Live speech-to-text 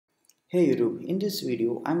Hey YouTube, in this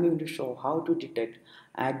video I'm going to show how to detect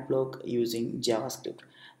AdBlock using JavaScript.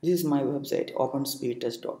 This is my website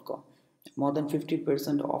openspeedtest.com. More than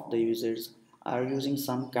 50% of the users are using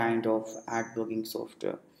some kind of ad blocking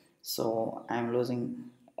software. So I'm losing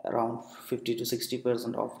around 50 to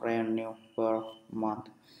 60% of revenue per month.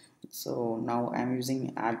 So now I'm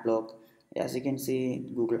using AdBlock. As you can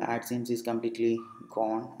see, Google AdSense is completely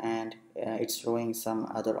gone and it's showing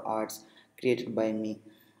some other ads created by me.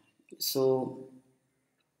 So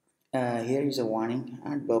here is a warning: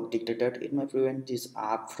 ad block detected. It may prevent this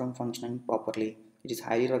app from functioning properly. It is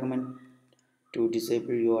highly recommended to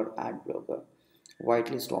disable your ad blocker.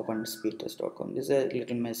 Whitelist open speedtest.com. This is a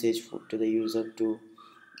little message to the user to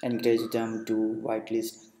encourage them to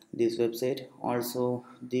whitelist this website. Also,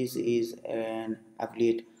 this is an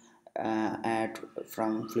affiliate ad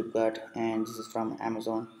from Flipkart, and this is from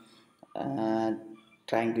Amazon, uh,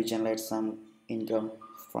 trying to generate some income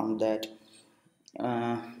from that.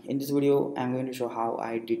 In this video I'm going to show how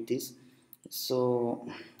I did this. So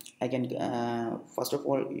I can first of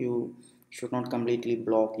all, you should not completely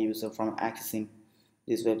block user from accessing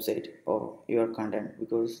this website or your content,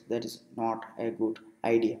 because that is not a good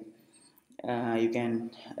idea. You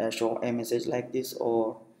can show a message like this,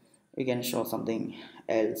 or you can show something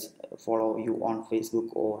else, follow you on Facebook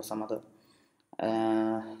or some other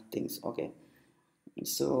things. Okay,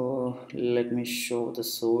 so let me show the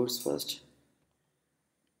source first.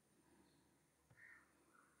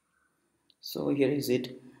 So here is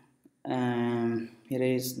it. Here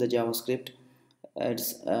is the JavaScript.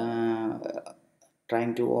 It's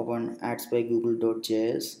trying to open ads by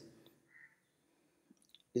google.js.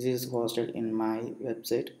 This is hosted in my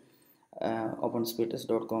website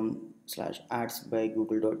openspeedtest.com/ads by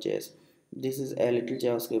google.js. This is a little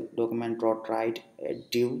JavaScript document dot write a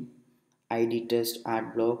div id test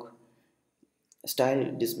ad block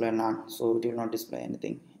style display none, so it will not display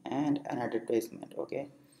anything, and an advertisement. Okay,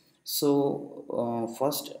 so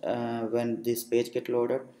first when this page get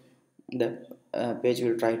loaded, the page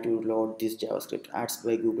will try to load this JavaScript ads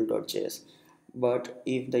by google.js. But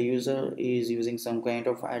if the user is using some kind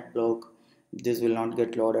of ad block, this will not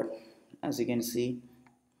get loaded. As you can see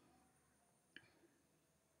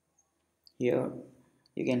here,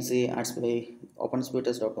 you can see ads by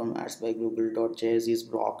openspeedtest.com ads by google.js is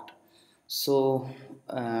blocked. So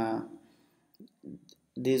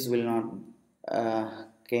this will not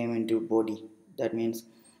came into body. That means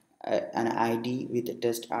an id with a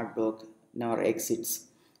test ad block never exits.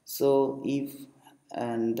 So if,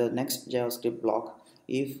 and the next JavaScript block,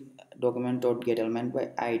 if document.getElement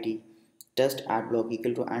by id test ad block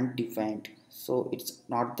equal to undefined, so it's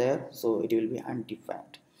not there, so it will be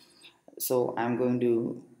undefined. So I'm going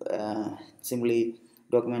to simply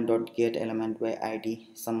document.getElement by id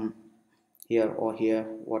some here or here,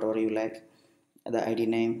 whatever you like, the id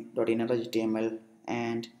name .inner.html,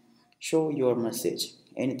 and show your message,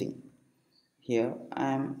 anything. Here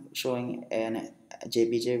I am showing an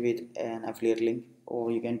jpg with an affiliate link,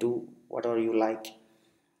 or you can do whatever you like.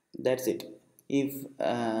 That's it. If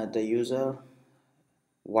the user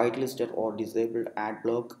whitelisted or disabled ad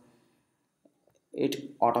block,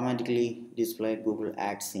 it automatically display Google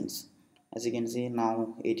AdSense. As you can see,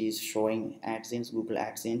 now it is showing AdSense, Google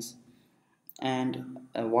AdSense. And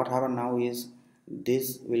what happen now is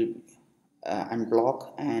this will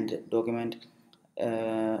unblock and document,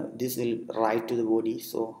 this will write to the body,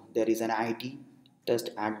 so there is an id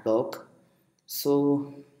test ad block.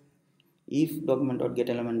 So if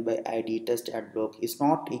document.getElement by id test ad block is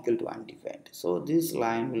not equal to undefined, so this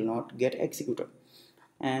line will not get executed,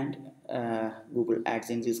 and Google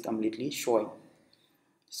AdSense is completely showing.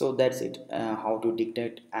 So that's it, how to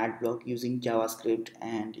detect ad block using JavaScript,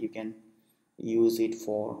 and you can use it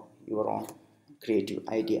for your own creative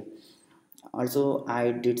idea. Also,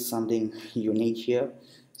 I did something unique here.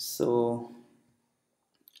 So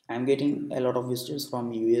I'm getting a lot of visitors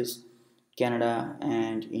from US, Canada,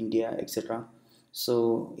 and India, etc.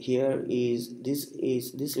 So here is this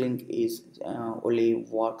link is only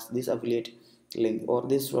works, this affiliate link or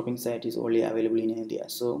this shopping site is only available in India.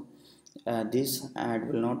 So this ad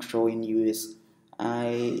will not show in US.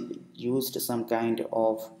 I used some kind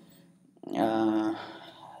of uh,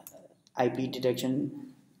 IP detection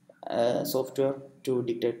software to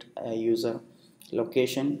detect a user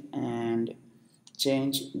location and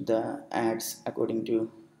change the ads according to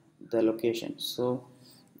the location. So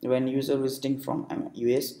when user visiting from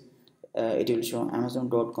US, it will show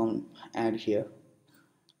amazon.com ad here.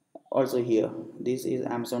 Also here, this is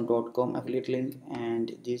amazon.com affiliate link,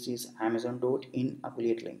 and this is amazon.in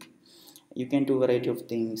affiliate link. You can do variety of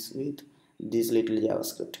things with this little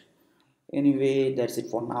JavaScript. Anyway, that's it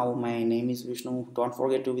for now. My name is Vishnu. Don't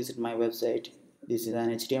forget to visit my website. This is an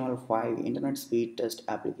HTML5 internet speed test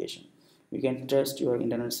application. You can test your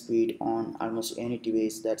internet speed on almost any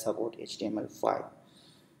device that support HTML5.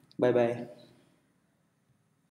 Bye bye.